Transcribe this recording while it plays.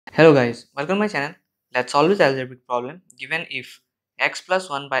Hello guys, welcome to my channel. Let's solve this algebraic problem. Given if x plus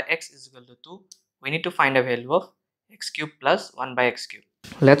 1 by x is equal to 2, we need to find a value of x cube plus 1 by x cube.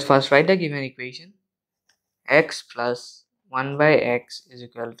 Let's first write the given equation. X plus 1 by x is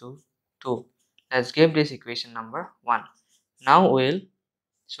equal to 2. Let's give this equation number 1. Now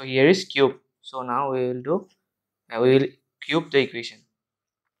so here is cube. So now we will cube the equation.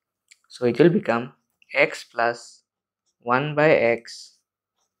 So it will become x plus 1 by x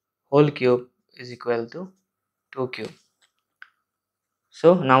whole cube is equal to 2 cube.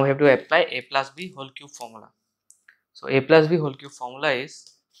 So now we have to apply a plus b whole cube formula. So a plus b whole cube formula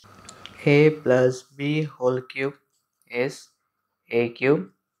is a plus b whole cube is a cube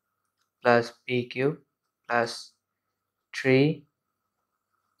plus b cube plus 3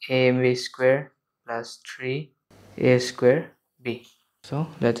 ab square plus 3 a square b. So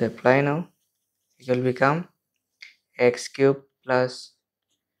let's apply now. It will become x cube plus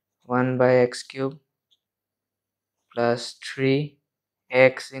 1 by x cube plus 3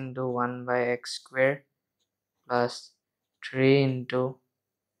 x into 1 by x square plus 3 into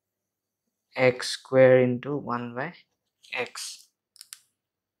x square into 1 by x,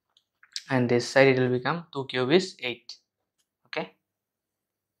 and this side it will become 2 cube is 8. Okay,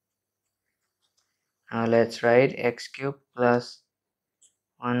 now let's write x cube plus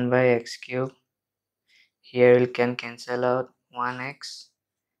 1 by x cube. Here we can cancel out 1x,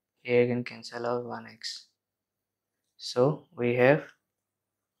 here we can cancel out 1x, so we have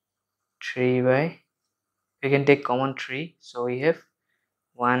 3 by, we can take common 3, so we have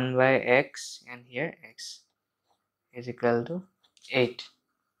 1 by x, and here x is equal to 8.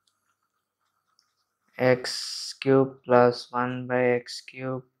 X cube plus 1 by x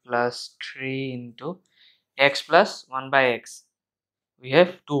cube plus 3 into x plus 1 by x. We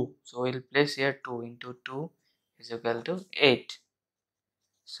have 2, so we'll place here 2 into 2 is equal to 8.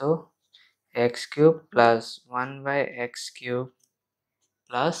 So x cube plus 1 by x cube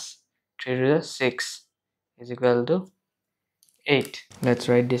plus 3 to the 6 is equal to 8. Let's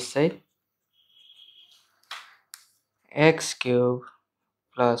write this side. X cube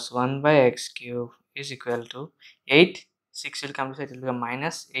plus 1 by x cube is equal to 8. 6 will come to it will become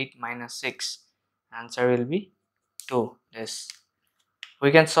minus 8 minus 6. Answer will be 2. Yes. We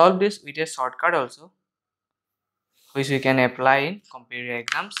can solve this with a shortcut also, which we can apply in competitive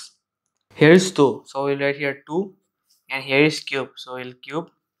exams. Here is 2, so we'll write here 2, and here is cube, so we'll cube.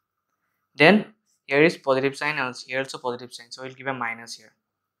 Then here is positive sign, and here also positive sign, so we'll give a minus here.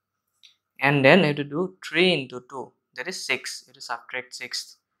 And then you have to do 3 into 2, that is 6. You have to subtract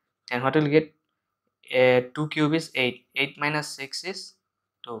 6. Then what will get? 2 cube is 8. 8 minus 6 is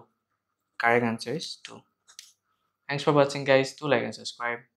 2. Correct answer is 2. Thanks for watching guys. Do like and subscribe.